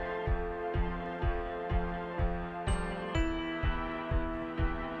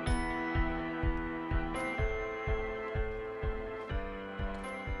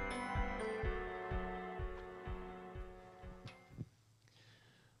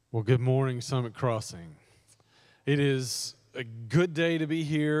Well, good morning, Summit Crossing. It is a good day to be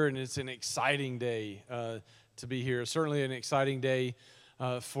here, and it's an exciting day to be here. Certainly an exciting day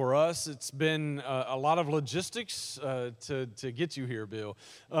for us. It's been a lot of logistics to get you here, Bill.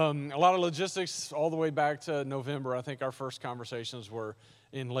 A lot of logistics all the way back to November. I think our first conversations were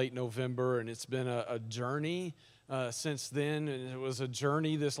in late November, and it's been a journey since then. And it was a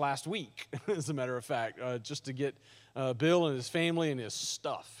journey this last week, as a matter of fact, just to get Bill and his family and his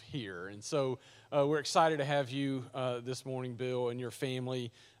stuff here. And so we're excited to have you this morning, Bill, and your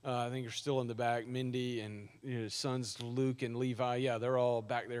family. I think you're still in the back. Mindy and your sons Luke and Levi. Yeah, they're all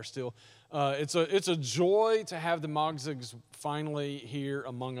back there still. It's a joy to have the Magsigs finally here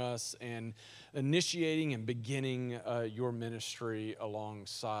among us and initiating and beginning your ministry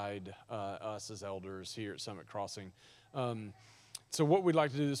alongside us as elders here at Summit Crossing. So what we'd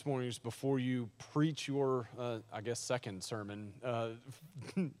like to do this morning is, before you preach your, second sermon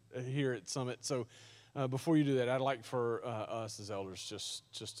here at Summit. So before you do that, I'd like for us as elders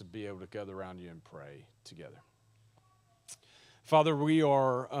just to be able to gather around you and pray together. Father, we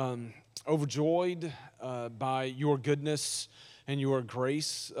are overjoyed by your goodness and your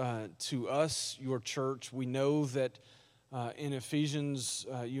grace to us, your church. We know that in Ephesians,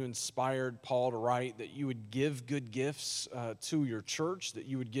 you inspired Paul to write that you would give good gifts to your church, that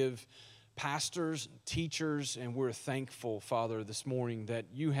you would give pastors, teachers, and we're thankful, Father, this morning that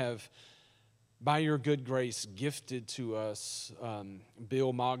you have, by your good grace, gifted to us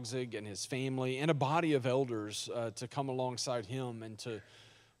Bill Magsig and his family and a body of elders to come alongside him and to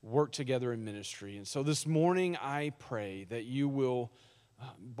work together in ministry. And so this morning, I pray that you will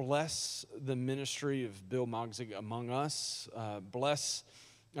bless the ministry of Bill Magsig among us. Bless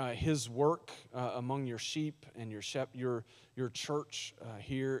his work among your sheep and your church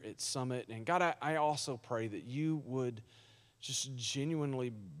here at Summit. And God, I also pray that you would just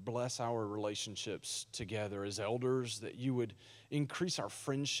genuinely bless our relationships together as elders, that you would increase our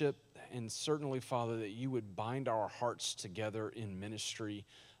friendship, and certainly, Father, that you would bind our hearts together in ministry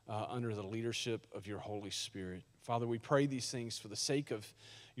under the leadership of your Holy Spirit. Father, we pray these things for the sake of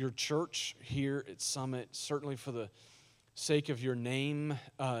your church here at Summit, certainly for the sake of your name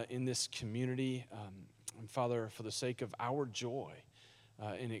in this community, and Father, for the sake of our joy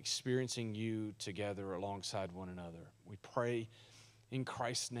in experiencing you together alongside one another. We pray in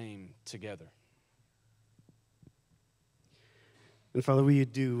Christ's name together. And Father, we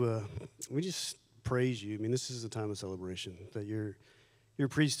just praise you. I mean, this is a time of celebration, that your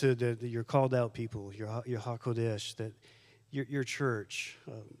priesthood, that your called out people, your HaKodesh, that your church,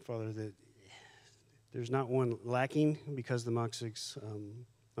 Father, that there's not one lacking, because the Magsigs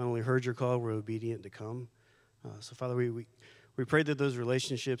not only heard your call, were obedient to come. So Father, we pray that those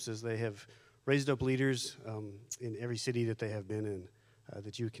relationships, as they have raised up leaders in every city that they have been in,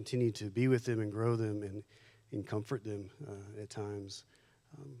 that you would continue to be with them and grow them and comfort them at times.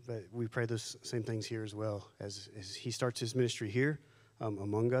 But we pray those same things here as well. As he starts his ministry here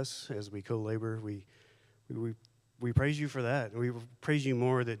among us, as we co-labor, we praise you for that. We praise you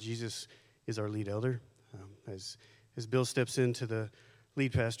more that Jesus is our lead elder. As Bill steps into the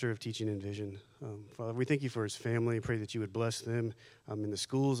lead pastor of teaching and vision, Father, we thank you for his family. Pray that you would bless them in the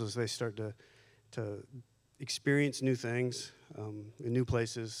schools as they start to experience new things in new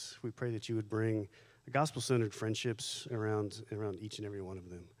places. We pray that you would bring gospel-centered friendships around each and every one of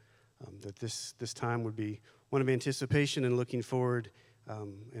them. That this time would be one of anticipation and looking forward,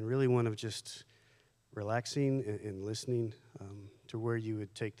 and really one of just relaxing and listening to where you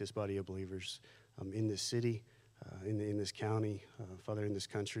would take this body of believers in this city, in this county, Father, in this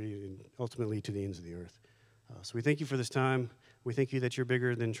country, and ultimately to the ends of the earth. So we thank you for this time. We thank you that you're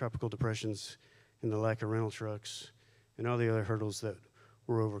bigger than tropical depressions and the lack of rental trucks and all the other hurdles that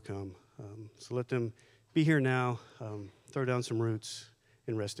were overcome. So let them be here now, throw down some roots,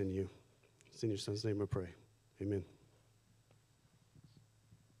 and rest in you. It's in your Son's name I pray. Amen.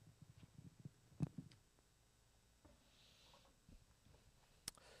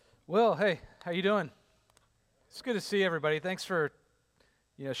 Well, hey, how you doing? It's good to see everybody. Thanks for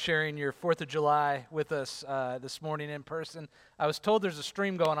sharing your 4th of July with us this morning in person. I was told there's a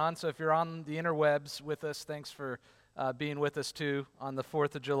stream going on, so if you're on the interwebs with us, thanks for being with us too on the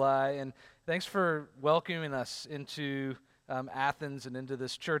 4th of July. And thanks for welcoming us into Athens and into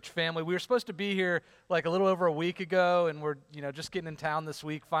this church family. We were supposed to be here like a little over a week ago, and we're just getting in town this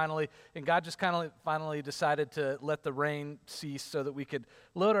week finally. And God just kind of finally decided to let the rain cease so that we could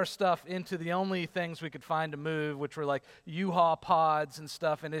load our stuff into the only things we could find to move, which were like U-Haul pods and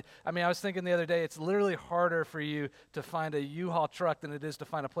stuff. And I was thinking the other day, it's literally harder for you to find a U-Haul truck than it is to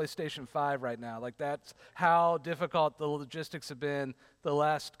find a PlayStation 5 right now. Like, that's how difficult the logistics have been the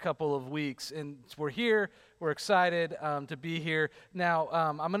last couple of weeks. And we're here. We're excited to be here. Now,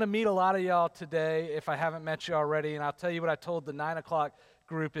 I'm going to meet a lot of y'all today if I haven't met you already, and I'll tell you what I told the 9 o'clock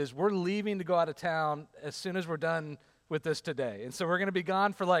group is we're leaving to go out of town as soon as we're done with this today. And so we're going to be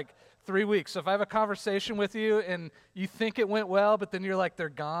gone for like 3 weeks. So if I have a conversation with you and you think it went well, but then you're like, they're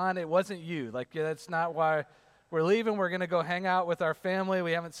gone, it wasn't you. Like, yeah, that's not why we're leaving. We're going to go hang out with our family.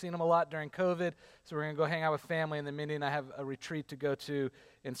 We haven't seen them a lot during COVID, so we're going to go hang out with family. And then Mindy and I have a retreat to go to,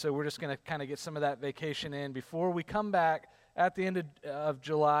 and so we're just going to kind of get some of that vacation in before we come back at the end of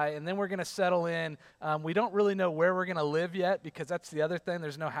July, and then we're going to settle in. We don't really know where we're going to live yet because that's the other thing.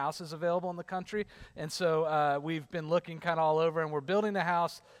 There's no houses available in the country, and so we've been looking kind of all over, and we're building a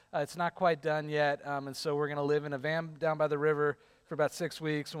house. It's not quite done yet, and so we're going to live in a van down by the river for about 6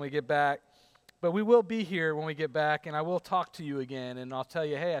 weeks when we get back. But we will be here when we get back, and I will talk to you again, and I'll tell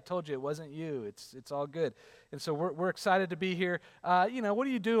you, hey, I told you it wasn't you. It's all good. And so we're excited to be here. What do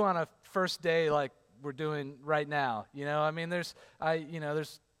you do on a first day like we're doing right now? There's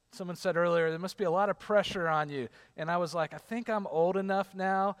someone said earlier, there must be a lot of pressure on you. And I was like, I think I'm old enough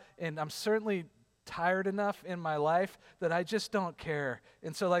now, and I'm certainly tired enough in my life that I just don't care.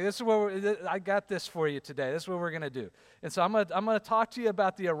 And so this is what I got this for you today. This is what we're going to do. And so I'm going to talk to you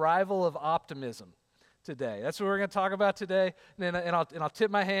about the arrival of optimism today. That's what we're going to talk about today. And I'll tip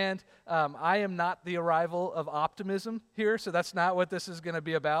my hand. I am not the arrival of optimism here, so that's not what this is going to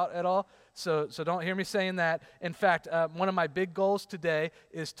be about at all. So don't hear me saying that. In fact, one of my big goals today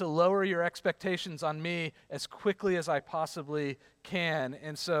is to lower your expectations on me as quickly as I possibly can.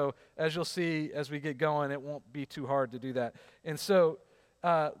 And so as you'll see as we get going, it won't be too hard to do that. And so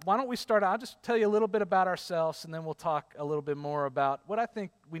why don't we start out? I'll just tell you a little bit about ourselves, and then we'll talk a little bit more about what I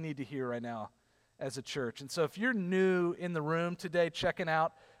think we need to hear right now as a church. And so if you're new in the room today, checking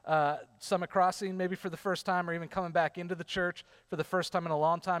out Summit Crossing maybe for the first time, or even coming back into the church for the first time in a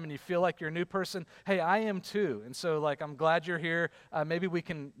long time, and you feel like you're a new person, hey, I am too. And so I'm glad you're here. Maybe we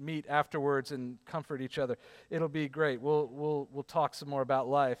can meet afterwards and comfort each other. It'll be great. We'll talk some more about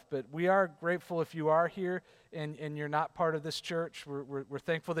life. But we are grateful if you are here and you're not part of this church. We're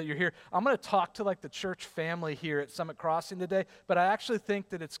thankful that you're here. I'm going to talk to the church family here at Summit Crossing today, but I actually think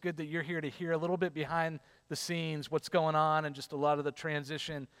that it's good that you're here to hear a little bit behind the scenes, what's going on, and just a lot of the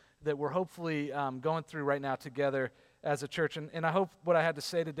transition that we're hopefully going through right now together as a church. And I hope what I had to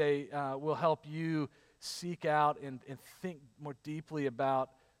say today will help you seek out and think more deeply about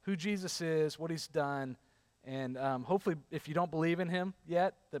who Jesus is, what he's done, and hopefully if you don't believe in him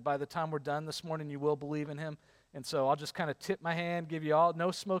yet, that by the time we're done this morning, you will believe in him. And so I'll just kind of tip my hand, give you all,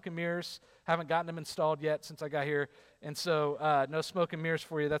 no smoke and mirrors. Haven't gotten them installed yet since I got here. And so no smoke and mirrors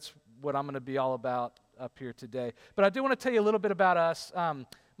for you. That's what I'm going to be all about up here today. But I do want to tell you a little bit about us.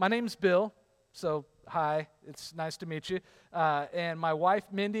 My name's Bill, so hi, it's nice to meet you. And my wife,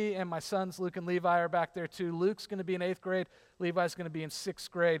 Mindy, and my sons, Luke and Levi, are back there too. Luke's going to be in 8th grade. Levi's going to be in 6th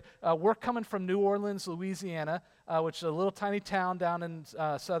grade. We're coming from New Orleans, Louisiana, which is a little tiny town down in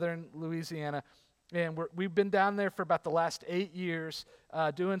southern Louisiana. And we've been down there for about the last 8 years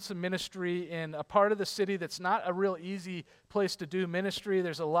doing some ministry in a part of the city that's not a real easy place to do ministry.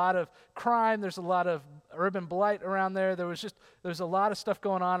 There's a lot of crime. There's a lot of urban blight around there. There's a lot of stuff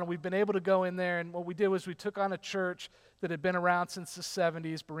going on, and we've been able to go in there. And what we did was we took on a church that had been around since the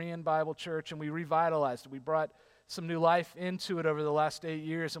 70s, Berean Bible Church, and we revitalized it. We brought some new life into it over the last 8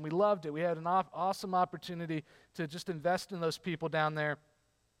 years, and we loved it. We had an awesome opportunity to just invest in those people down there.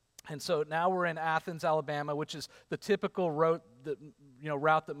 And so now we're in Athens, Alabama, which is the typical route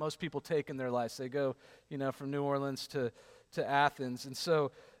that most people take in their lives. They go, from New Orleans to Athens. And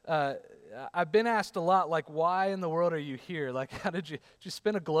so I've been asked a lot, why in the world are you here? How did you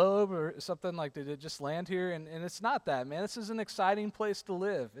spin a globe or something? Did it just land here? And it's not that, man. This is an exciting place to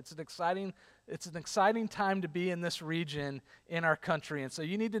live. It's an exciting time to be in this region in our country. And so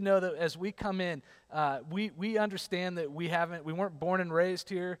you need to know that as we come in, we understand that we weren't born and raised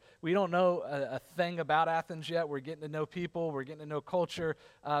here. We don't know a thing about Athens yet. We're getting to know people. We're getting to know culture.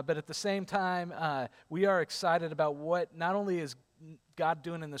 But at the same time, we are excited about what not only is God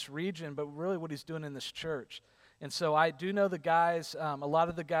doing in this region, but really what he's doing in this church. And so I do know the guys, a lot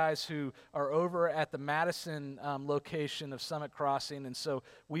of the guys who are over at the Madison location of Summit Crossing. And so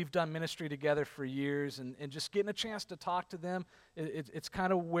we've done ministry together for years. And just getting a chance to talk to them, it's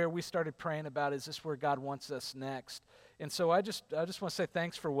kind of where we started praying about, is this where God wants us next? And so I just want to say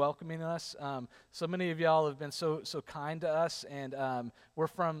thanks for welcoming us. So many of y'all have been so kind to us, and we're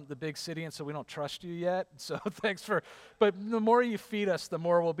from the big city, and so we don't trust you yet. So thanks for. But the more you feed us, the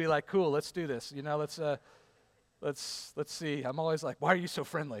more we'll be like, cool, let's do this. You know, let's see. I'm always like, why are you so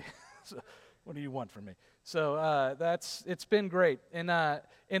friendly? So, what do you want from me? So it's been great, and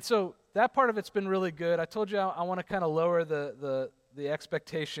so that part of it's been really good. I told you I want to kind of lower the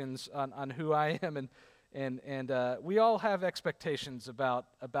expectations on who I am, and we all have expectations about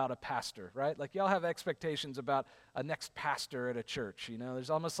a pastor, right? Like, y'all have expectations about a next pastor at a church. You know, there's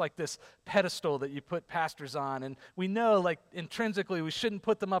almost like this pedestal that you put pastors on, and we know, like, intrinsically, we shouldn't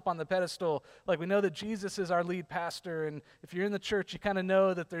put them up on the pedestal. Like, we know that Jesus is our lead pastor, and if you're in the church, you kind of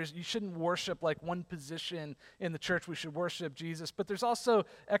know that you shouldn't worship like one position in the church. We should worship Jesus, but there's also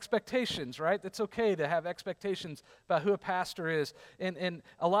expectations, right? It's okay to have expectations about who a pastor is, and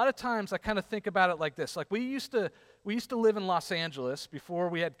a lot of times I kind of think about it like this. Like, we used to live in Los Angeles before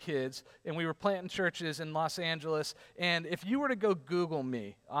we had kids, and we were planting churches in Los Angeles. And if you were to go Google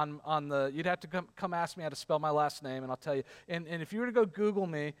me you'd have to come ask me how to spell my last name, and I'll tell you. And if you were to go Google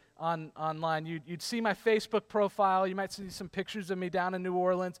me online, you'd see my Facebook profile. You might see some pictures of me down in New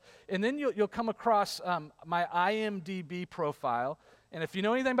Orleans, and then you'll come across my IMDb profile. And if you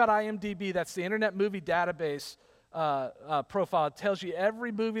know anything about IMDb, that's the Internet Movie Database profile. It tells you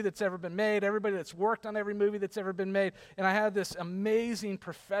every movie that's ever been made, everybody that's worked on every movie that's ever been made. And I had this amazing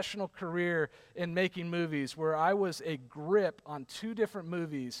professional career in making movies, where I was a grip on 2 different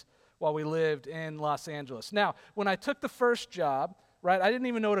movies while we lived in Los Angeles. Now, when I took the first job, right, I didn't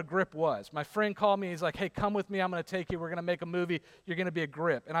even know what a grip was. My friend called me. He's like, hey, come with me. I'm going to take you. We're going to make a movie. You're going to be a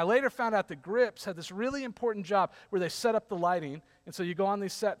grip. And I later found out that grips had this really important job where they set up the lighting. And so you go on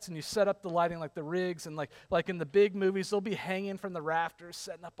these sets and you set up the lighting, like the rigs, and like in the big movies, they'll be hanging from the rafters,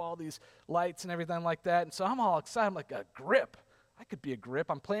 setting up all these lights and everything like that. And so I'm all excited. I'm like, a grip? I could be a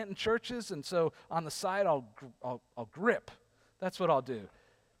grip. I'm planting churches, and so on the side, I'll grip. That's what I'll do.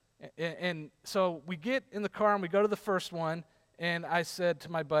 And so we get in the car and we go to the first one. And I said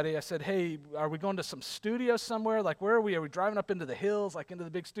to my buddy, I said, hey, are we going to some studio somewhere? Like, where are we? Are we driving up into the hills, like into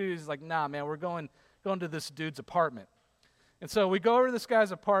the big studios? He's like, nah, man, we're going to this dude's apartment. And so we go over to this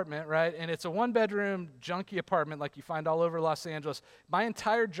guy's apartment, right? And it's a 1-bedroom, junky apartment like you find all over Los Angeles. My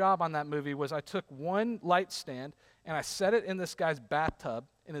entire job on that movie was I took one light stand and I set it in this guy's bathtub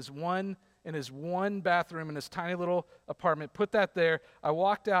in his one bathroom in his tiny little apartment, put that there. I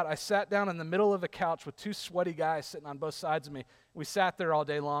walked out. I sat down in the middle of a couch with 2 sweaty guys sitting on both sides of me. We sat there all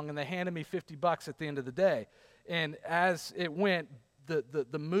day long, and they handed me $50 at the end of the day. And as it went,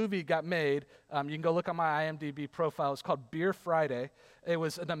 the movie got made. You can go look on my IMDb profile. It's called Beer Friday. It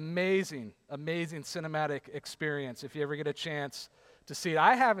was an amazing, amazing cinematic experience if you ever get a chance to see it.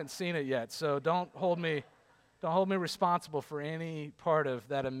 I haven't seen it yet, so don't hold me responsible for any part of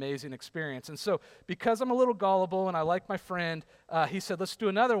that amazing experience. And so because I'm a little gullible and I like my friend, he said, let's do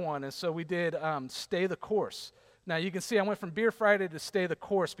another one. And so we did Stay the Course. Now you can see I went from Beer Friday to Stay the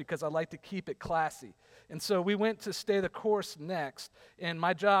Course because I like to keep it classy. And so we went to Stay the Course next. And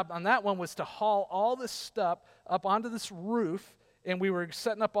my job on that one was to haul all this stuff up onto this roof. And we were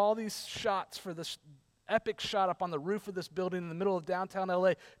setting up all these shots for this epic shot up on the roof of this building in the middle of downtown LA.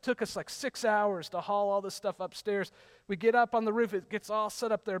 It took us like 6 hours to haul all this stuff upstairs. We get up on the roof, it gets all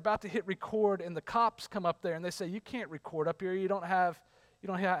set up there, about to hit record, and the cops come up there and they say, you can't record up here, you don't have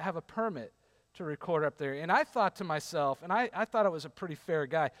a permit to record up there. And I thought to myself, and I thought I was a pretty fair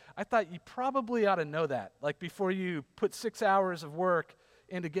guy, I thought you probably ought to know that, like before you put 6 hours of work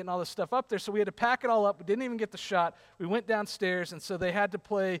into getting all this stuff up there. So we had to pack it all up. We didn't even get the shot. We went downstairs, and so they had to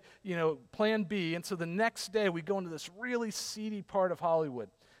play, plan B. And so the next day, we go into this really seedy part of Hollywood.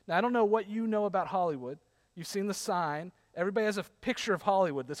 Now, I don't know what you know about Hollywood. You've seen the sign. Everybody has a picture of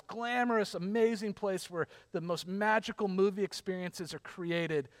Hollywood, this glamorous, amazing place where the most magical movie experiences are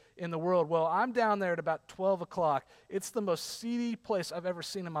created in the world. Well, I'm down there at about 12 o'clock. It's the most seedy place I've ever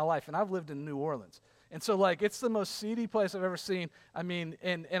seen in my life, and I've lived in New Orleans. And so, it's the most seedy place I've ever seen. I mean,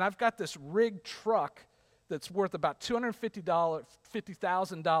 and I've got this rigged truck that's worth about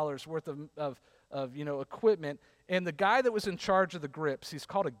 $50,000 worth of equipment. And the guy that was in charge of the grips, he's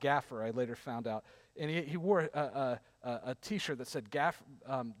called a gaffer, I later found out. And he wore a T-shirt that said,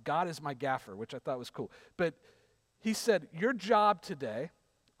 God is my gaffer, which I thought was cool. But he said, your job today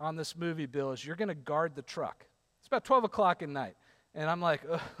on this movie, Bill, is you're going to guard the truck. It's about 12 o'clock at night. And I'm like,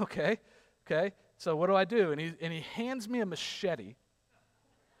 okay. So what do? And he hands me a machete.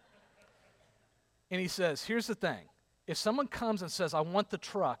 And he says, here's the thing. If someone comes and says, I want the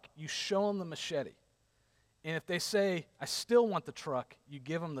truck, you show them the machete. And if they say, I still want the truck, you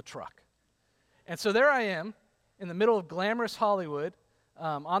give them the truck. And so there I am in the middle of glamorous Hollywood,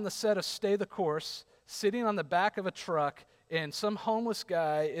 on the set of Stay the Course, sitting on the back of a truck, and some homeless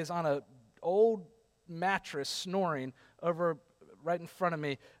guy is on an old mattress snoring over right in front of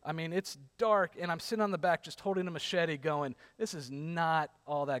me. I mean, it's dark, and I'm sitting on the back just holding a machete going, this is not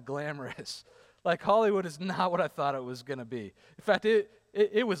all that glamorous. Like, Hollywood is not what I thought it was going to be. In fact,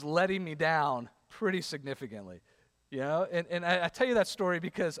 it was letting me down pretty significantly. You know, and I tell you that story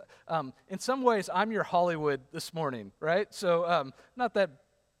because in some ways I'm your Hollywood this morning, right? So not that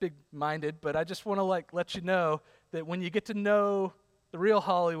big-minded, but I just want to let you know that when you get to know the real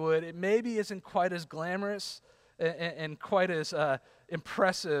Hollywood, it maybe isn't quite as glamorous and quite as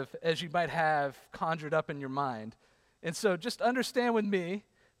impressive as you might have conjured up in your mind. And so just understand with me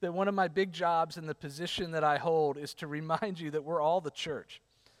that one of my big jobs in the position that I hold is to remind you that we're all the church,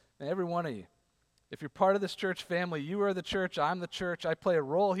 and every one of you. If you're part of this church family, you are the church, I'm the church, I play a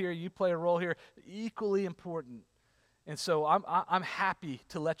role here, you play a role here, equally important. And so I'm happy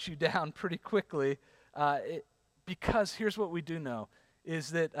to let you down pretty quickly because here's what we do know,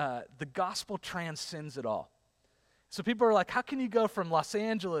 is that the gospel transcends it all. So people are like, how can you go from Los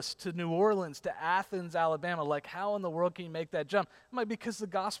Angeles to New Orleans to Athens, Alabama? Like, how in the world can you make that jump? I'm like, because the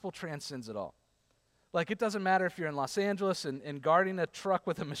gospel transcends it all. Like, it doesn't matter if you're in Los Angeles and guarding a truck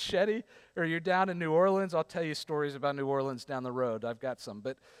with a machete, or you're down in New Orleans. I'll tell you stories about New Orleans down the road. I've got some.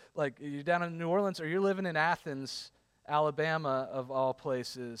 But, like, you're down in New Orleans, or you're living in Athens, Alabama, of all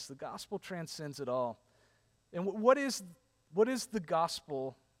places. The gospel transcends it all. And what is the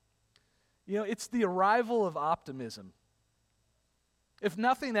gospel? You know, it's the arrival of optimism. If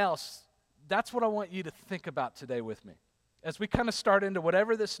nothing else, that's what I want you to think about today with me, as we kind of start into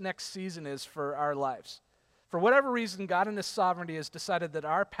whatever this next season is for our lives. For whatever reason, God in His sovereignty has decided that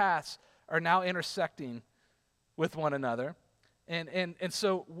our paths are now intersecting with one another. And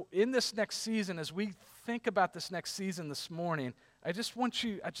so in this next season, as we think about this next season this morning, I just want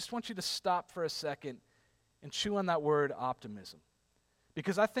you to stop for a second and chew on that word optimism.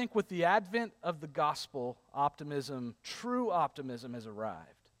 Because I think with the advent of the gospel, optimism, true optimism, has arrived.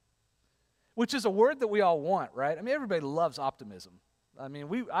 Which is a word that we all want, right? I mean, everybody loves optimism. I mean,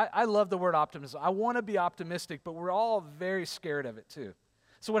 I love the word optimism. I want to be optimistic, but we're all very scared of it too.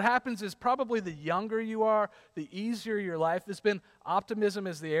 So what happens is, probably the younger you are, the easier your life has been. Optimism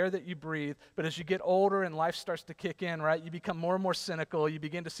is the air that you breathe, but as you get older and life starts to kick in, right, you become more and more cynical. You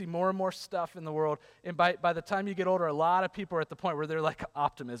begin to see more and more stuff in the world, and by the time you get older, a lot of people are at the point where they're like,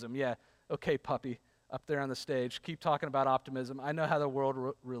 optimism, yeah, okay, puppy, up there on the stage, keep talking about optimism. I know how the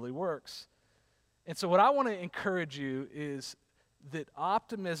world really works. And so what I want to encourage you is that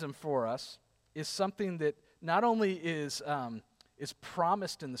optimism for us is something that not only is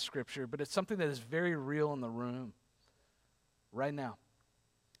promised in the Scripture, but it's something that is very real in the room right now.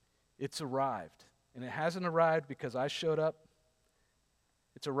 It's arrived. And it hasn't arrived because I showed up.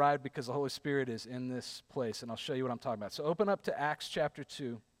 It's arrived because the Holy Spirit is in this place, and I'll show you what I'm talking about. So open up to Acts chapter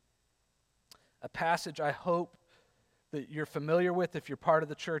 2, a passage I hope that you're familiar with if you're part of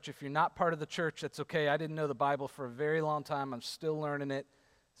the church. If you're not part of the church, that's okay. I didn't know the Bible for a very long time. I'm still learning it.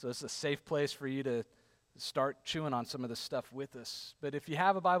 So it's a safe place for you to start chewing on some of this stuff with us. But if you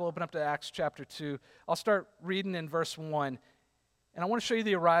have a Bible, open up to Acts chapter 2. I'll start reading in verse 1. And I want to show you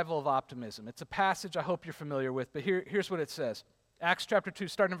the arrival of optimism. It's a passage I hope you're familiar with, but here's what it says. Acts chapter 2,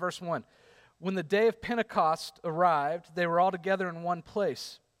 starting in verse 1. When the day of Pentecost arrived, they were all together in one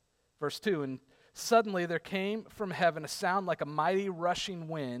place. Verse 2, and suddenly there came from heaven a sound like a mighty rushing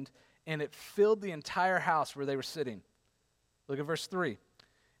wind, and it filled the entire house where they were sitting. Look at verse 3.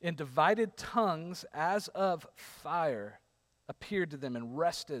 And divided tongues as of fire appeared to them and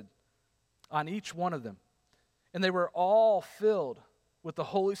rested on each one of them. And they were all filled with the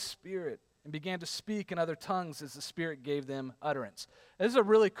Holy Spirit and began to speak in other tongues as the Spirit gave them utterance. This is a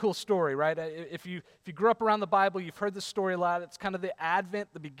really cool story, right? If you grew up around the Bible, you've heard this story a lot. It's kind of the advent,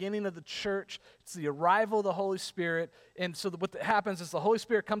 the beginning of the church. It's the arrival of the Holy Spirit. And so what happens is the Holy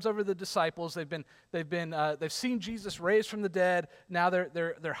Spirit comes over the disciples. They've seen Jesus raised from the dead. Now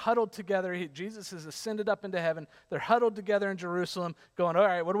they're huddled together. Jesus has ascended up into heaven. They're huddled together in Jerusalem, going, all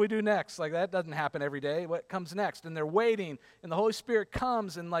right, what do we do next? Like, that doesn't happen every day. What comes next? And they're waiting, and the Holy Spirit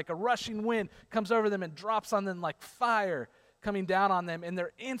comes, and like a rushing wind comes over them and drops on them like fire. coming down on them, and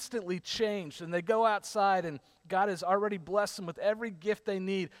they're instantly changed. And they go outside, and God has already blessed them with every gift they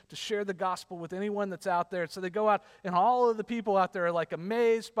need to share the gospel with anyone that's out there. So they go out, and all of the people out there are like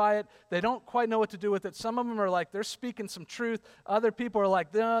amazed by it. They don't quite know what to do with it. Some of them are like, they're speaking some truth. Other people are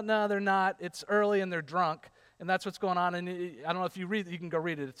like, no, they're not. It's early, and they're drunk. And that's what's going on. And I don't know if you read it, you can go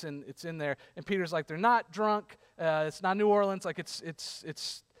read it. It's in there. And Peter's like, they're not drunk. It's not New Orleans. Like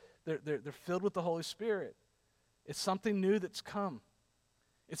they're filled with the Holy Spirit. It's something new that's come.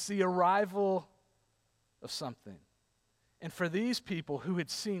 It's the arrival of something. And for these people who had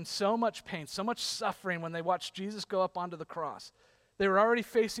seen so much pain, so much suffering when they watched Jesus go up onto the cross, they were already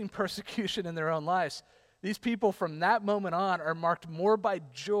facing persecution in their own lives. These people from that moment on are marked more by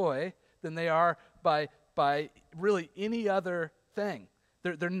joy than they are by really any other thing.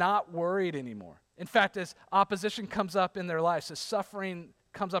 They're not worried anymore. In fact, as opposition comes up in their lives, as suffering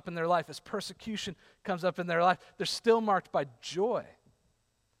comes up in their life, as persecution comes up in their life, they're still marked by joy.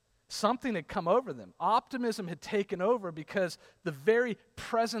 Something had come over them. Optimism had taken over because the very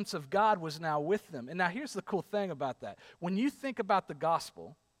presence of God was now with them. And now here's the cool thing about that. When you think about the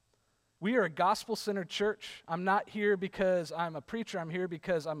gospel, we are a gospel-centered church. I'm not here because I'm a preacher. I'm here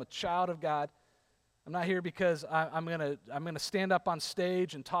because I'm a child of God. I'm not here because I'm gonna stand up on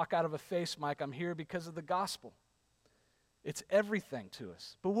stage and talk out of a face mic. I'm here because of the gospel. It's everything to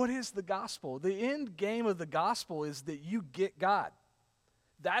us. But what is the gospel? The end game of the gospel is that you get God.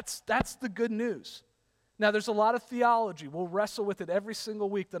 That's the good news. Now, there's a lot of theology. We'll wrestle with it every single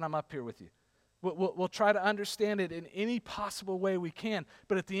week that I'm up here with you. We'll try to understand it in any possible way we can.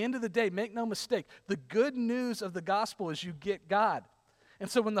 But at the end of the day, make no mistake, the good news of the gospel is you get God. And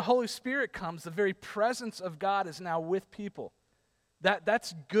so when the Holy Spirit comes, the very presence of God is now with people.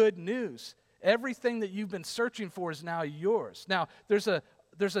 That's good news. Everything that you've been searching for is now yours. Now, there's a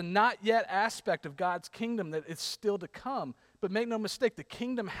not yet aspect of God's kingdom that is still to come. But make no mistake, the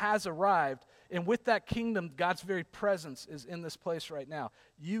kingdom has arrived. And with that kingdom, God's very presence is in this place right now.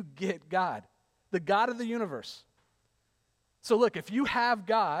 You get God, the God of the universe. So look, if you have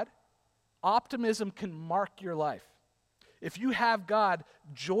God, optimism can mark your life. If you have God,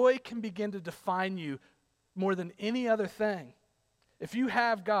 joy can begin to define you more than any other thing. If you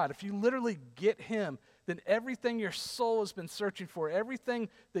have God, if you literally get Him, then everything your soul has been searching for, everything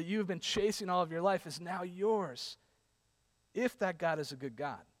that you've been chasing all of your life is now yours. If that God is a good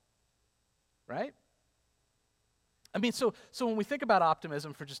God, right? I mean, so when we think about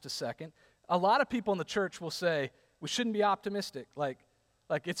optimism for just a second, a lot of people in the church will say, we shouldn't be optimistic. Like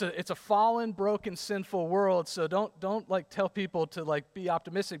it's a fallen, broken, sinful world, so don't like tell people to like be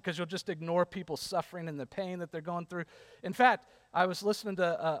optimistic because you'll just ignore people's suffering and the pain that they're going through. In fact, I was listening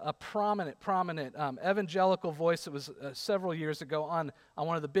to a prominent evangelical voice that was several years ago on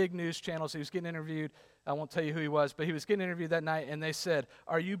one of the big news channels. He was getting interviewed. I won't tell you who he was, but he was getting interviewed that night, and they said,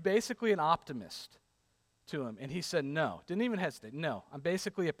 "Are you basically an optimist?" to him. And he said, "No." Didn't even hesitate. "No, I'm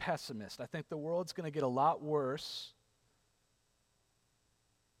basically a pessimist. I think the world's going to get a lot worse."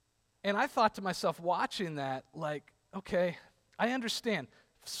 And I thought to myself, watching that, like, okay, I understand.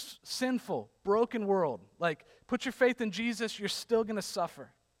 Sinful, broken world. Like, put your faith in Jesus, you're still going to suffer.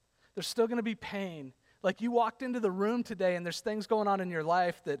 There's still going to be pain. Like, you walked into the room today and there's things going on in your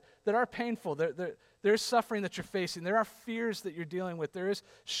life that are painful. There's suffering that you're facing. There are fears that you're dealing with. There is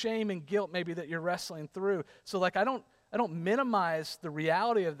shame and guilt maybe that you're wrestling through. So, like, I don't minimize the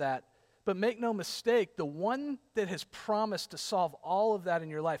reality of that. But make no mistake, the one that has promised to solve all of that in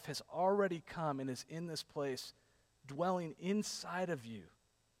your life has already come and is in this place, dwelling inside of you,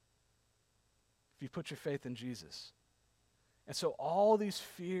 if you put your faith in Jesus. And so all these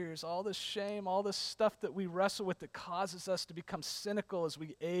fears, all this shame, all this stuff that we wrestle with that causes us to become cynical as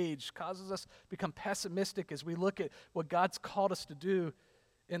we age, causes us to become pessimistic as we look at what God's called us to do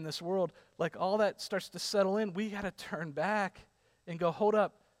in this world, like all that starts to settle in, we got to turn back and go, hold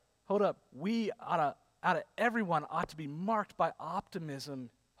up. We out of everyone ought to be marked by optimism,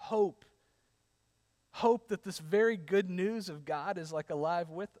 hope that this very good news of God is like alive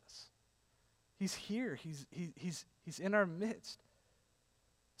with us. He's here. He's in our midst.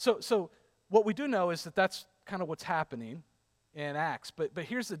 So what we do know is that that's kind of what's happening in Acts. But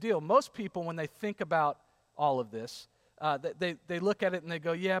here's the deal. Most people, when they think about all of this, they look at it and they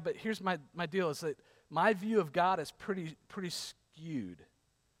go, yeah, but here's my deal is that my view of God is pretty skewed.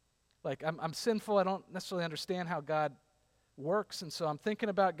 Like, I'm sinful. I don't necessarily understand how God works, and so I'm thinking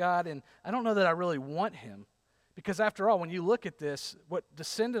about God, and I don't know that I really want Him. Because after all, when you look at this, what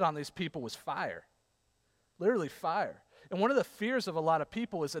descended on these people was fire. Literally fire. And one of the fears of a lot of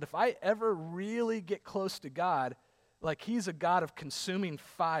people is that if I ever really get close to God, like He's a God of consuming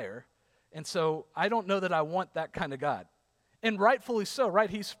fire, and so I don't know that I want that kind of God. And rightfully so, right?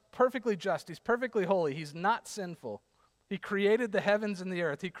 He's perfectly just. He's perfectly holy. He's not sinful. He created the heavens and the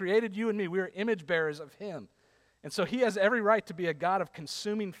earth. He created you and me. We are image bearers of him. And so he has every right to be a God of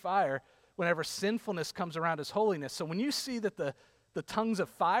consuming fire whenever sinfulness comes around his holiness. So when you see that the tongues of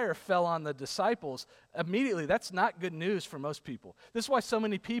fire fell on the disciples, immediately that's not good news for most people. This is why so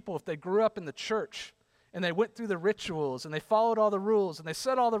many people, if they grew up in the church and they went through the rituals and they followed all the rules and they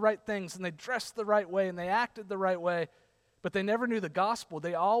said all the right things and they dressed the right way and they acted the right way, but they never knew the gospel,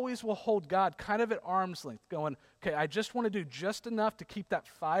 they always will hold God kind of at arm's length, going, okay, I just want to do just enough to keep that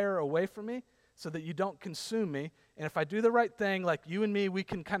fire away from me so that you don't consume me. And if I do the right thing, like you and me, we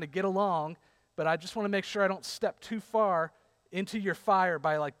can kind of get along, but I just want to make sure I don't step too far into your fire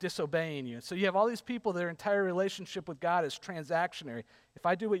by like disobeying you. So you have all these people, their entire relationship with God is transactionary. If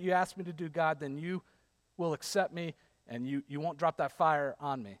I do what you ask me to do, God, then you will accept me and you won't drop that fire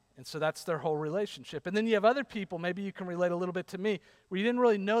on me. And so that's their whole relationship. And then you have other people, maybe you can relate a little bit to me, where you didn't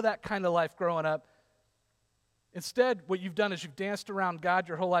really know that kind of life growing up. Instead, what you've done is you've danced around God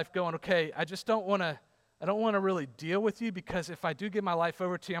your whole life going, okay, I don't want to really deal with you, because if I do give my life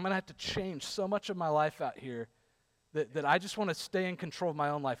over to you, I'm going to have to change so much of my life out here that I just want to stay in control of my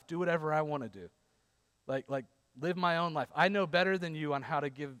own life, do whatever I want to do, like live my own life. I know better than you on how to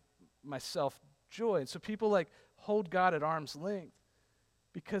give myself joy. And so people like hold God at arm's length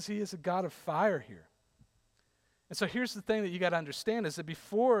because he is a God of fire here. And so here's the thing that you got to understand is that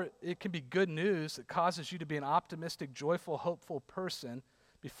before it can be good news that causes you to be an optimistic, joyful, hopeful person,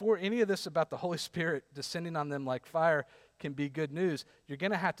 before any of this about the Holy Spirit descending on them like fire can be good news, you're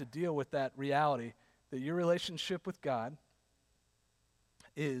going to have to deal with that reality that your relationship with God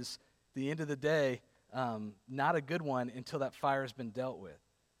is, at the end of the day, not a good one until that fire has been dealt with.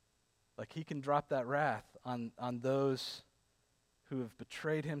 Like he can drop that wrath on those who have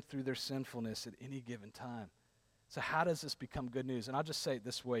betrayed him through their sinfulness at any given time. So how does this become good news? And I'll just say it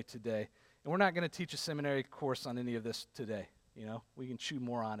this way today. And we're not going to teach a seminary course on any of this today. You know, we can chew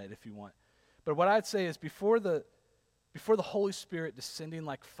more on it if you want. But what I'd say is before the Holy Spirit descending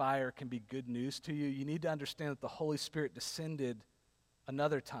like fire can be good news to you, you need to understand that the Holy Spirit descended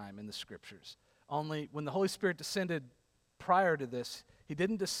another time in the Scriptures. Only when the Holy Spirit descended prior to this, he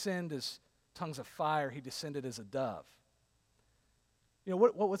didn't descend as tongues of fire, he descended as a dove. You know,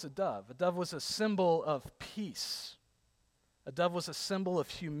 what was a dove? A dove was a symbol of peace. A dove was a symbol of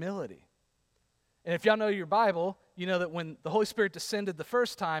humility. And if y'all know your Bible, you know that when the Holy Spirit descended the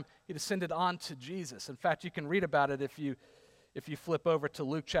first time, he descended onto Jesus. In fact, you can read about it if you flip over to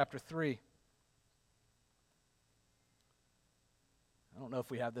Luke chapter 3. I don't know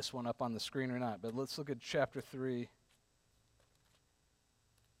if we have this one up on the screen or not, but let's look at chapter 3.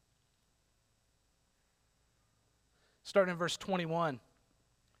 Starting in verse 21.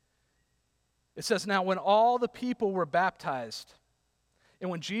 It says, "Now when all the people were baptized, and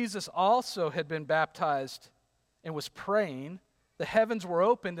when Jesus also had been baptized and was praying, the heavens were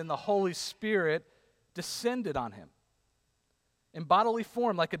opened and the Holy Spirit descended on him in bodily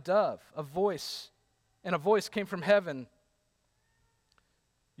form like a dove. A voice came from heaven.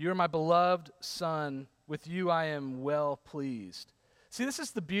 'You are my beloved Son, with you I am well pleased.'" See, this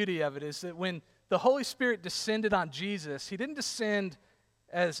is the beauty of it, is that when the Holy Spirit descended on Jesus, he didn't descend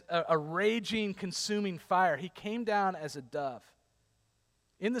as a raging, consuming fire. He came down as a dove,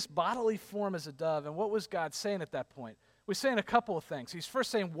 in this bodily form as a dove. And what was God saying at that point? We're saying a couple of things. He's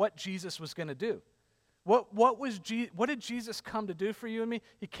first saying what Jesus was going to do. What did Jesus come to do for you and me?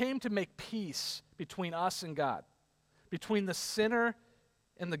 He came to make peace between us and God, between the sinner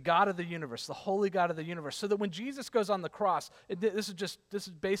and the God of the universe, the holy God of the universe. So that when Jesus goes on the cross, this is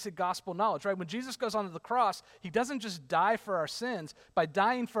basic gospel knowledge, right? When Jesus goes onto the cross, he doesn't just die for our sins. By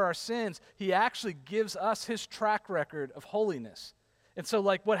dying for our sins, he actually gives us his track record of holiness. And so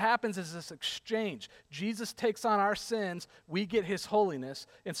like what happens is this exchange. Jesus takes on our sins, we get his holiness.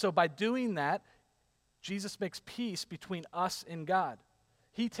 And so by doing that, Jesus makes peace between us and God.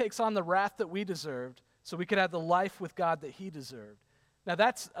 He takes on the wrath that we deserved so we could have the life with God that he deserved. Now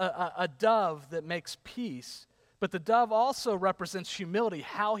that's a dove that makes peace, but the dove also represents humility,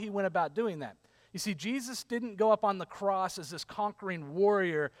 how he went about doing that. You see, Jesus didn't go up on the cross as this conquering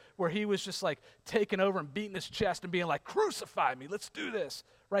warrior where he was just like taking over and beating his chest and being like, "Crucify me, let's do this,"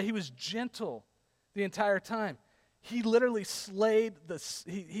 right? He was gentle the entire time. He literally slayed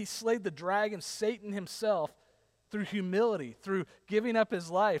the dragon, Satan himself, through humility, through giving up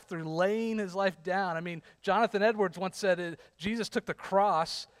his life, through laying his life down. I mean, Jonathan Edwards once said Jesus took the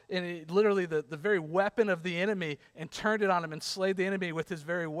cross literally the very weapon of the enemy, and turned it on him and slayed the enemy with his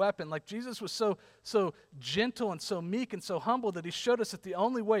very weapon. Like, Jesus was so gentle and so meek and so humble that he showed us that the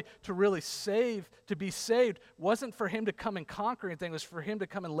only way to really to be saved, wasn't for him to come and conquer anything, it was for him to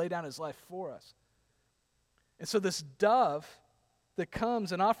come and lay down his life for us. And so this dove that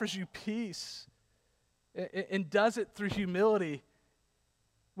comes and offers you peace and does it through humility,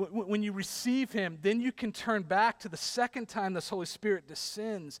 when you receive him, then you can turn back to the second time this Holy Spirit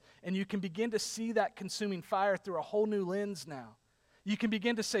descends, and you can begin to see that consuming fire through a whole new lens now. You can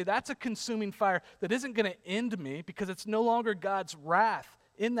begin to say, that's a consuming fire that isn't going to end me, because it's no longer God's wrath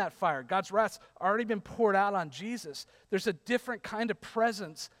in that fire. God's wrath's already been poured out on Jesus. There's a different kind of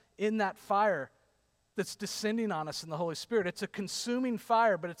presence in that fire that's descending on us in the Holy Spirit. It's a consuming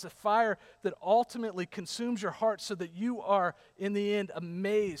fire, but it's a fire that ultimately consumes your heart so that you are, in the end,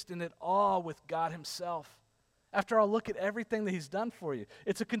 amazed and at awe with God himself. After all, look at everything that he's done for you.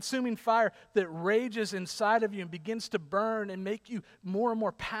 It's a consuming fire that rages inside of you and begins to burn and make you more and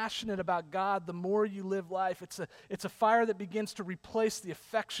more passionate about God the more you live life. It's a fire that begins to replace the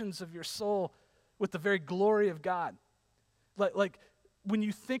affections of your soul with the very glory of God. Like when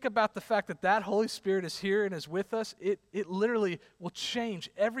you think about the fact that that Holy Spirit is here and is with us, it literally will change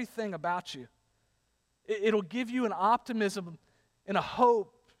everything about you. It'll give you an optimism and a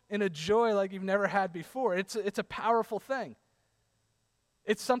hope and a joy like you've never had before. It's a powerful thing.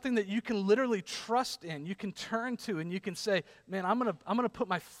 It's something that you can literally trust in. You can turn to and you can say, man, I'm gonna put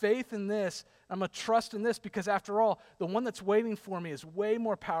my faith in this. I'm gonna trust in this, because after all, the one that's waiting for me is way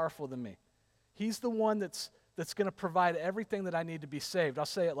more powerful than me. He's the one that's going to provide everything that I need to be saved. I'll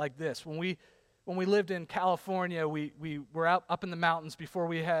say it like this. When we lived in California, we were up in the mountains before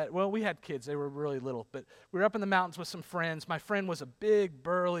we had kids. They were really little, but we were up in the mountains with some friends. My friend was a big,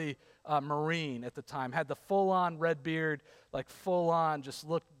 burly Marine at the time, had the full-on red beard, like full-on, just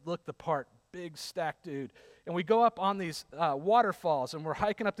looked the part, big stack dude. And we go up on these waterfalls, and we're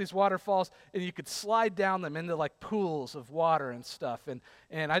hiking up these waterfalls, and you could slide down them into like pools of water and stuff.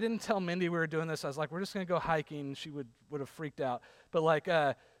 And I didn't tell Mindy we were doing this. I was like, we're just going to go hiking. She would have freaked out.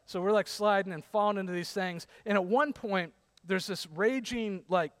 But so we're like sliding and falling into these things. And at one point, there's this raging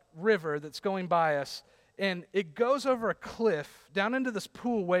like river that's going by us, and it goes over a cliff down into this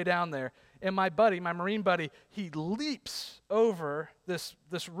pool way down there. And my Marine buddy, he leaps over this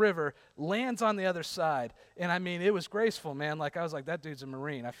river, lands on the other side. And I mean, it was graceful, man. Like, I was like, that dude's a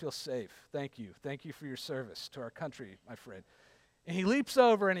Marine. I feel safe. Thank you. Thank you for your service to our country, my friend. And he leaps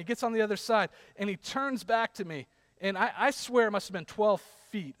over and he gets on the other side and he turns back to me. And I swear it must have been 12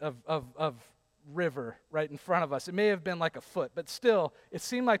 feet of river right in front of us. It may have been like a foot, but still, it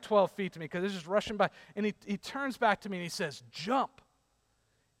seemed like 12 feet to me because it was just rushing by. And he turns back to me and he says, jump.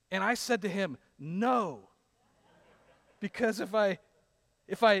 And I said to him, no, because if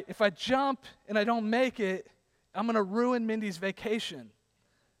I jump and I don't make it, I'm going to ruin Mindy's vacation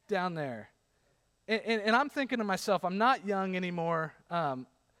down there. And I'm thinking to myself, I'm not young anymore.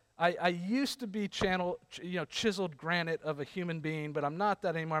 I used to be chiseled granite of a human being, but I'm not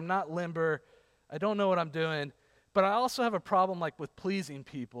that anymore. I'm not limber. I don't know what I'm doing. But I also have a problem like with pleasing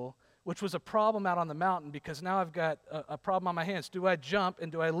people, which was a problem out on the mountain, because now I've got a problem on my hands. Do I jump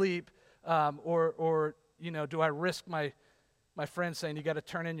and do I leap, or do I risk my friend saying, you got to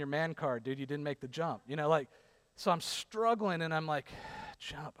turn in your man card, dude, you didn't make the jump. So I'm struggling, and I'm like,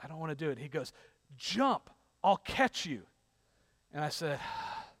 jump, I don't want to do it. He goes, jump, I'll catch you. And I said,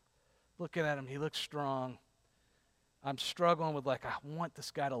 looking at him, he looks strong. I'm struggling with I want this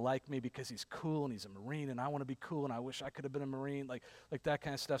guy to like me because he's cool and he's a Marine and I want to be cool and I wish I could have been a Marine, like that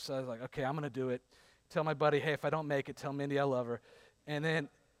kind of stuff. So I was like, okay, I'm going to do it. Tell my buddy, hey, if I don't make it, tell Mindy I love her. And then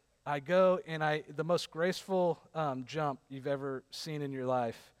I go and the most graceful jump you've ever seen in your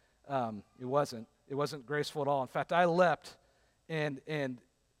life, it wasn't graceful at all. In fact, I leapt and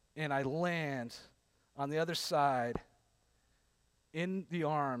I land on the other side in the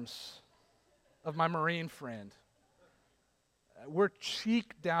arms of my Marine friend. We're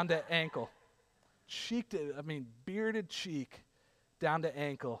cheek down to ankle. Bearded cheek down to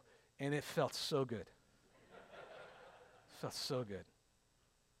ankle, and it felt so good. It felt so good.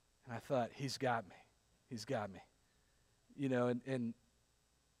 And I thought, he's got me. He's got me. And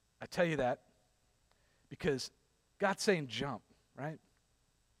I tell you that because God's saying jump, right?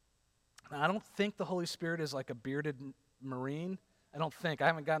 Now, I don't think the Holy Spirit is like a bearded Marine. I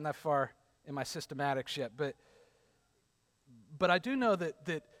haven't gotten that far in my systematics yet, but I do know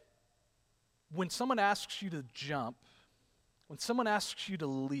that when someone asks you to jump, when someone asks you to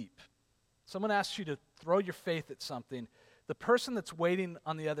leap, someone asks you to throw your faith at something, the person that's waiting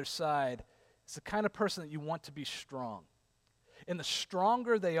on the other side is the kind of person that you want to be strong. And the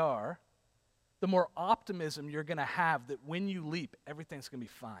stronger they are, the more optimism you're going to have that when you leap, everything's going to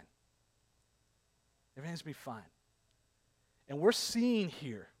be fine. Everything's going to be fine. And we're seeing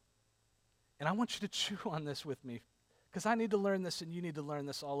here, and I want you to chew on this with me, because I need to learn this and you need to learn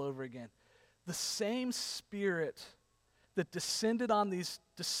this all over again. The same Spirit that descended on these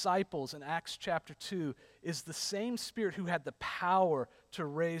disciples in Acts chapter 2 is the same Spirit who had the power to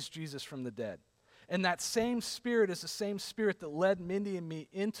raise Jesus from the dead. And that same Spirit is the same Spirit that led Mindy and me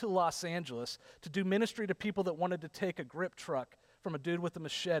into Los Angeles to do ministry to people that wanted to take a grip truck from a dude with a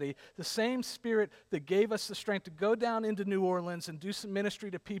machete. The same Spirit that gave us the strength to go down into New Orleans and do some ministry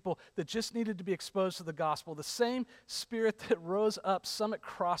to people that just needed to be exposed to the gospel. The same Spirit that rose up Summit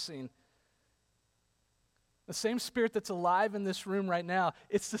Crossing. The same Spirit that's alive in this room right now.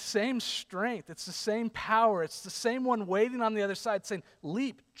 It's the same strength. It's the same power. It's the same one waiting on the other side saying,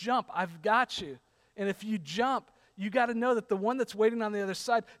 leap, jump, I've got you. And if you jump, you got to know that the one that's waiting on the other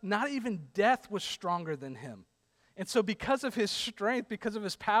side, not even death was stronger than him. And so because of his strength, because of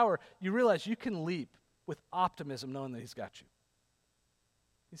his power, you realize you can leap with optimism knowing that he's got you.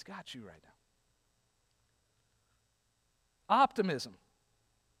 He's got you right now. Optimism.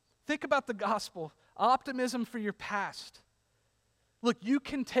 Think about the gospel. Optimism for your past. Look, you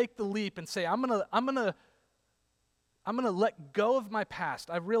can take the leap and say, I'm gonna let go of my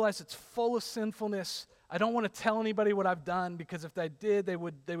past. I realize it's full of sinfulness. I don't want to tell anybody what I've done, because if they did, they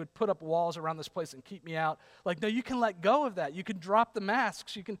would put up walls around this place and keep me out. Like, no, you can let go of that. You can drop the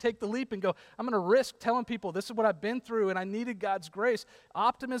masks. You can take the leap and go, I'm going to risk telling people this is what I've been through and I needed God's grace.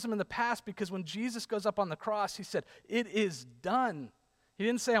 Optimism in the past, because when Jesus goes up on the cross, he said, it is done. He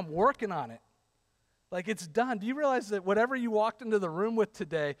didn't say, I'm working on it. Like, it's done. Do you realize that whatever you walked into the room with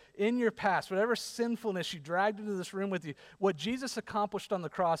today, in your past, whatever sinfulness you dragged into this room with you, what Jesus accomplished on the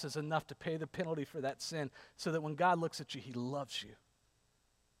cross is enough to pay the penalty for that sin, so that when God looks at you, he loves you.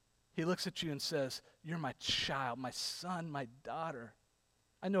 He looks at you and says, you're my child, my son, my daughter.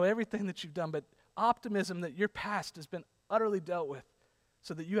 I know everything that you've done, but optimism that your past has been utterly dealt with,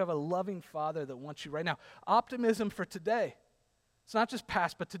 so that you have a loving Father that wants you right now. Optimism for today. It's not just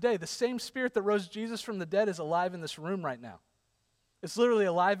past, but today. The same Spirit that rose Jesus from the dead is alive in this room right now. It's literally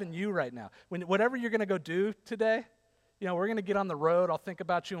alive in you right now. Whatever you're going to go do today, we're going to get on the road. I'll think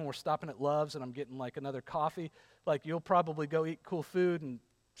about you when we're stopping at Love's and I'm getting like another coffee. Like, you'll probably go eat cool food and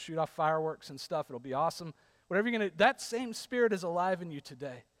shoot off fireworks and stuff. It'll be awesome. Whatever you're going to, that same Spirit is alive in you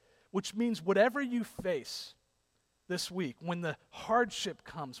today, which means whatever you face this week, when the hardship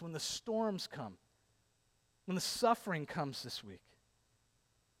comes, when the storms come, when the suffering comes this week,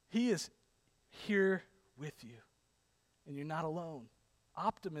 he is here with you, and you're not alone.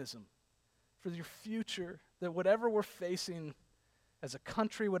 Optimism for your future, that whatever we're facing as a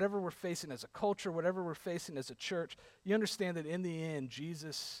country, whatever we're facing as a culture, whatever we're facing as a church, you understand that in the end,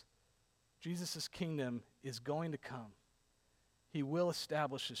 Jesus' kingdom is going to come. He will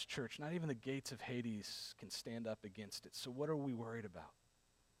establish his church. Not even the gates of Hades can stand up against it. So what are we worried about?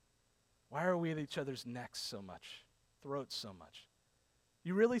 Why are we at each other's necks so much, throats so much?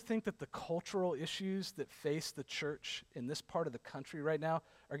 You really think that the cultural issues that face the church in this part of the country right now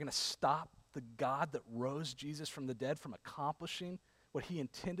are going to stop the God that rose Jesus from the dead from accomplishing what he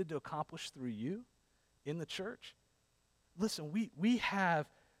intended to accomplish through you in the church? Listen, we have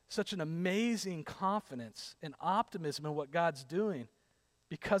such an amazing confidence and optimism in what God's doing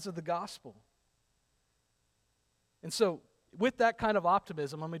because of the gospel. And so, with that kind of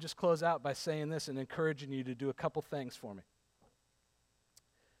optimism, let me just close out by saying this and encouraging you to do a couple things for me.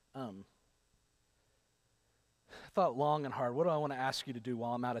 I thought long and hard, what do I want to ask you to do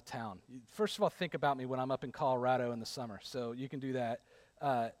while I'm out of town? First of all, think about me when I'm up in Colorado in the summer. So you can do that.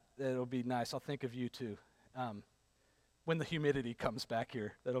 It'll be nice. I'll think of you too. When the humidity comes back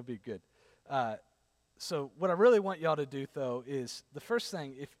here, that'll be good. So what I really want y'all to do, though, is the first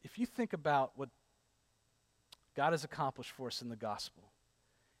thing, if you think about what God has accomplished for us in the gospel,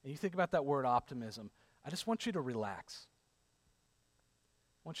 and you think about that word optimism, I just want you to relax.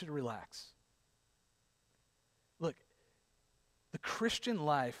 I want you to relax. Look, the Christian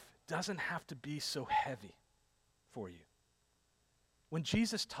life doesn't have to be so heavy for you. When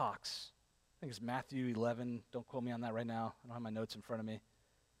Jesus talks, I think it's Matthew 11, don't quote me on that right now, I don't have my notes in front of me,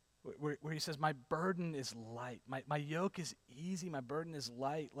 where he says, my burden is light, my yoke is easy, my burden is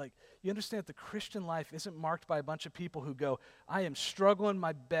light. Like, you understand that the Christian life isn't marked by a bunch of people who go, I am struggling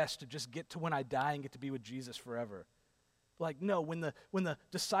my best to just get to when I die and get to be with Jesus forever. Like, no, when the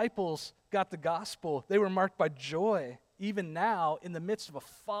disciples got the gospel, they were marked by joy, even now, in the midst of a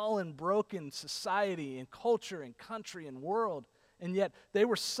fallen, broken society and culture and country and world. and yet they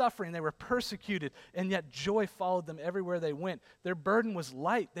were suffering, they were persecuted, and yet joy followed them everywhere they went. Their burden was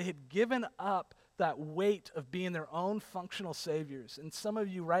light. They had given up that weight of being their own functional saviors. And some of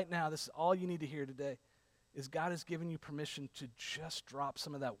you right now, this is all you need to hear today, is God has given you permission to just drop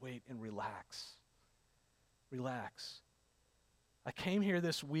some of that weight and relax. Relax. I came here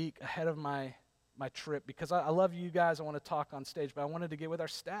this week ahead of my trip because I love you guys. I want to talk on stage, but I wanted to get with our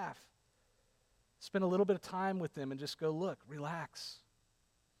staff. Spend a little bit of time with them and just go, look, relax.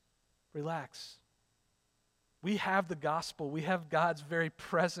 Relax. We have the gospel. We have God's very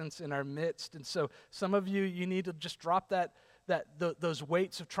presence in our midst. And so some of you, you need to just drop those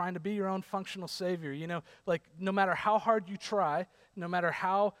weights of trying to be your own functional savior. You know, like no matter how hard you try, no matter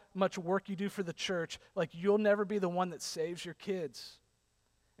how much work you do for the church, like you'll never be the one that saves your kids.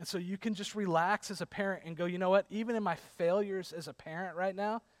 And so you can just relax as a parent and go, you know what, even in my failures as a parent right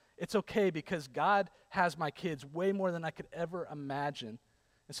now, it's okay because God has my kids way more than I could ever imagine.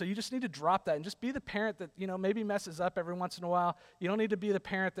 And so you just need to drop that and just be the parent that, you know, maybe messes up every once in a while. You don't need to be the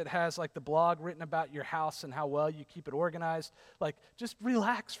parent that has like the blog written about your house and how well you keep it organized. Like just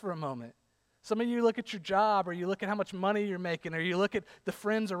relax for a moment. Some of you look at your job or you look at how much money you're making or you look at the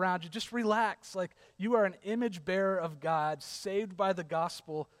friends around you. Just relax. Like you are an image bearer of God, saved by the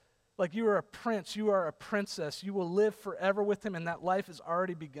gospel. Like you are a prince, you are a princess. You will live forever with him and that life has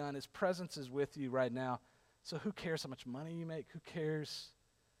already begun. His presence is with you right now. So who cares how much money you make? Who cares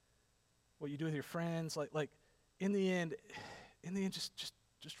what you do with your friends? Like in the end,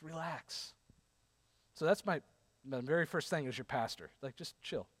 just relax. So that's my very first thing as your pastor. Like just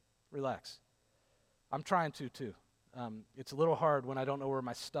chill, relax. I'm trying to too. It's a little hard when I don't know where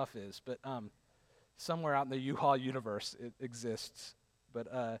my stuff is, but somewhere out in the U-Haul universe it exists.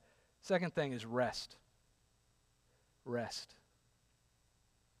 But second thing is rest. Rest.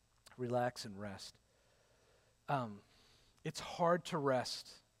 Relax and rest. It's hard to rest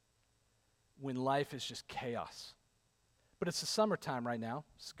when life is just chaos. But it's the summertime right now.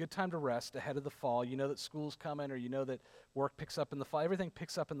 It's a good time to rest ahead of the fall. You know that school's coming or you know that work picks up in the fall. Everything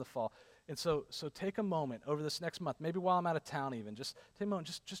picks up in the fall. And so take a moment over this next month, maybe while I'm out of town even, just take a moment,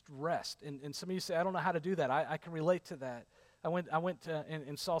 just rest. And some of you say, I don't know how to do that. I can relate to that. I went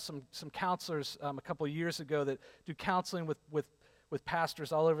and saw some counselors a couple of years ago that do counseling with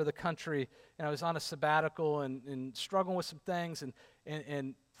pastors all over the country. And I was on a sabbatical and struggling with some things.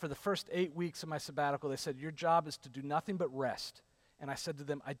 And for the first 8 weeks of my sabbatical, they said, your job is to do nothing but rest. And I said to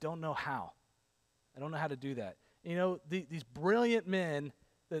them, I don't know how. I don't know how to do that. You know, these brilliant men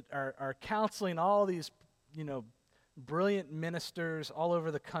that are counseling all these, you know, brilliant ministers all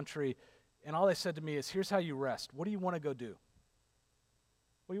over the country, and all they said to me is, here's how you rest. What do you want to go do?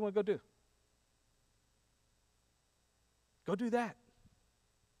 What do you want to go do? Go do that.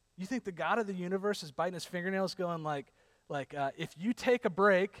 You think the God of the universe is biting his fingernails going like if you take a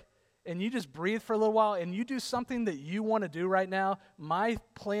break and you just breathe for a little while and you do something that you want to do right now, my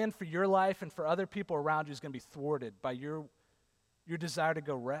plan for your life and for other people around you is going to be thwarted by your desire to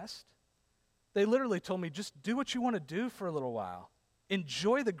go rest? They literally told me, just do what you want to do for a little while.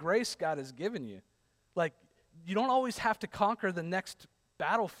 Enjoy the grace God has given you. Like, you don't always have to conquer the next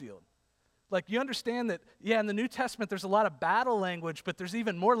battlefield. Like, you understand that, yeah, in the New Testament, there's a lot of battle language, but there's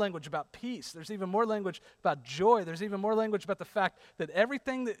even more language about peace. There's even more language about joy. There's even more language about the fact that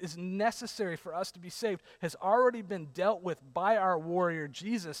everything that is necessary for us to be saved has already been dealt with by our warrior,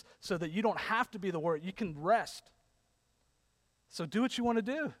 Jesus, so that you don't have to be the warrior. You can rest. So do what you want to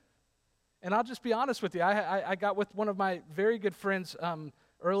do. And I'll just be honest with you. I got with one of my very good friends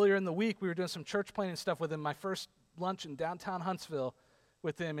earlier in the week. We were doing some church planning stuff with him. My first lunch in downtown Huntsville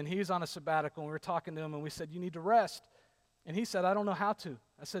with him, and he was on a sabbatical, and we were talking to him, and we said, you need to rest. And he said, I don't know how to.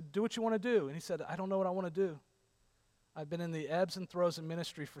 I said, do what you want to do. And he said, I don't know what I want to do. I've been in the ebbs and throes of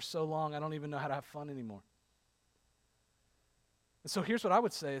ministry for so long, I don't even know how to have fun anymore. And so here's what I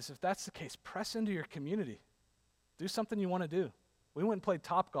would say is, if that's the case, press into your community. Do something you want to do. We went and played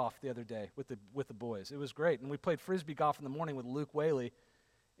Top Golf the other day with the boys. It was great. And we played Frisbee golf in the morning with Luke Whaley.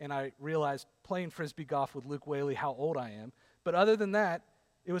 And I realized playing Frisbee golf with Luke Whaley how old I am. But other than that,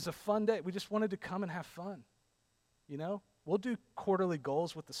 it was a fun day. We just wanted to come and have fun. You know? We'll do quarterly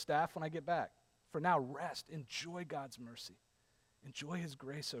goals with the staff when I get back. For now, rest. Enjoy God's mercy. Enjoy his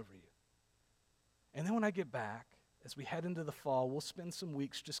grace over you. And then when I get back, as we head into the fall, we'll spend some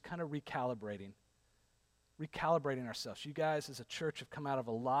weeks just kind of recalibrating ourselves. You guys as a church have come out of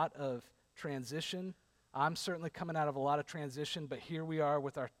a lot of transition. I'm certainly coming out of a lot of transition, but here we are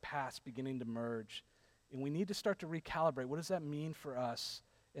with our past beginning to merge. And we need to start to recalibrate. What does that mean for us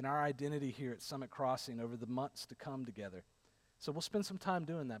in our identity here at Summit Crossing over the months to come together? So we'll spend some time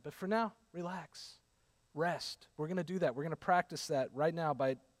doing that. But for now, relax. Rest. We're going to do that. We're going to practice that right now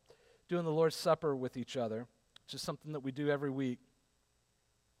by doing the Lord's Supper with each other, which is something that we do every week.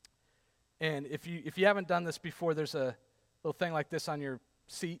 And if you haven't done this before, there's a little thing like this on your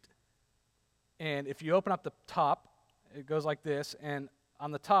seat. And if you open up the top, it goes like this. And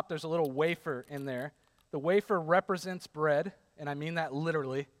on the top, there's a little wafer in there. The wafer represents bread, and I mean that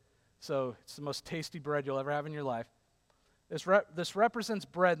literally. So it's the most tasty bread you'll ever have in your life. This represents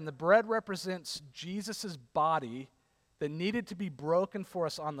bread, and the bread represents Jesus' body that needed to be broken for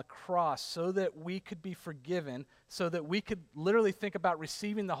us on the cross so that we could be forgiven, so that we could literally think about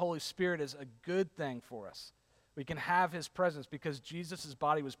receiving the Holy Spirit as a good thing for us. We can have his presence because Jesus'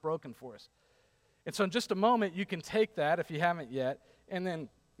 body was broken for us. And so in just a moment, you can take that if you haven't yet, and then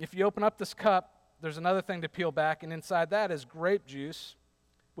if you open up this cup, there's another thing to peel back, and inside that is grape juice,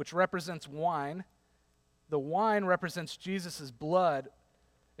 which represents wine. The wine represents Jesus' blood,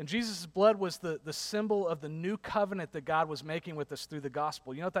 and Jesus' blood was the symbol of the new covenant that God was making with us through the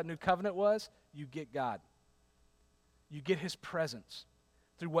gospel. You know what that new covenant was? You get God. You get his presence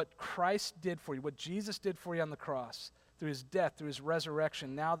through what Christ did for you, what Jesus did for you on the cross, through his death, through his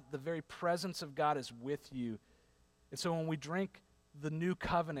resurrection. Now the very presence of God is with you. And so when we drink the new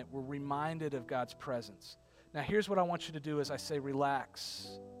covenant, we're reminded of God's presence. Now here's what I want you to do as I say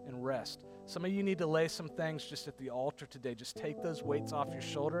relax and rest. Some of you need to lay some things just at the altar today. Just take those weights off your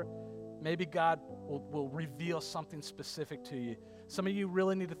shoulder. Maybe God will reveal something specific to you. Some of you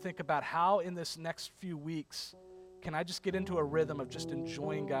really need to think about how in this next few weeks can I just get into a rhythm of just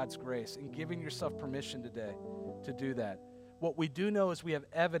enjoying God's grace and giving yourself permission today to do that. What we do know is we have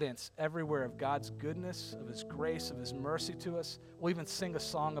evidence everywhere of God's goodness, of his grace, of his mercy to us. We'll even sing a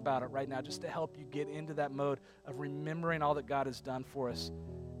song about it right now just to help you get into that mode of remembering all that God has done for us.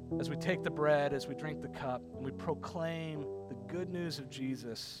 As we take the bread, as we drink the cup, and we proclaim the good news of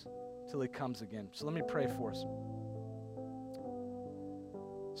Jesus till he comes again. So let me pray for us.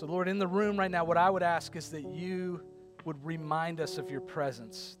 So Lord, in the room right now, what I would ask is that you would remind us of your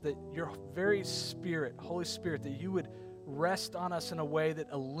presence, that your very Spirit, Holy Spirit, that you would rest on us in a way that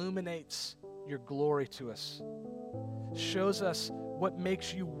illuminates your glory to us, shows us what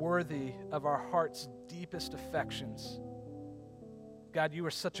makes you worthy of our heart's deepest affections. God, you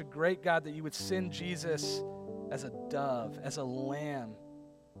are such a great God that you would send Jesus as a dove, as a lamb,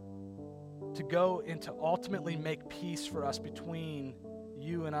 to go and to ultimately make peace for us between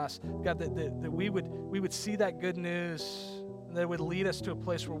you and us. God, that we would see that good news, and that it would lead us to a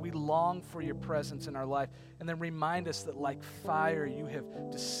place where we long for your presence in our life, and then remind us that like fire you have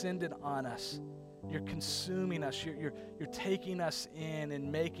descended on us. You're consuming us. You're taking us in and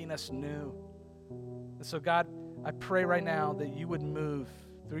making us new. And so God, I pray right now that you would move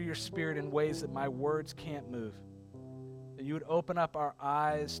through your Spirit in ways that my words can't move. That you would open up our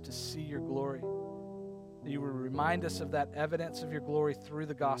eyes to see your glory. That you would remind us of that evidence of your glory through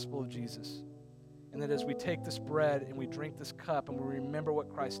the gospel of Jesus. And that as we take this bread and we drink this cup and we remember what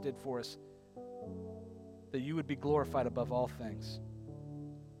Christ did for us, that you would be glorified above all things.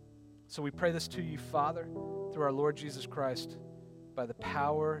 So we pray this to you, Father, through our Lord Jesus Christ, by the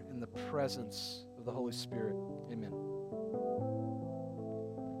power and the presence of the Holy Spirit. Amen.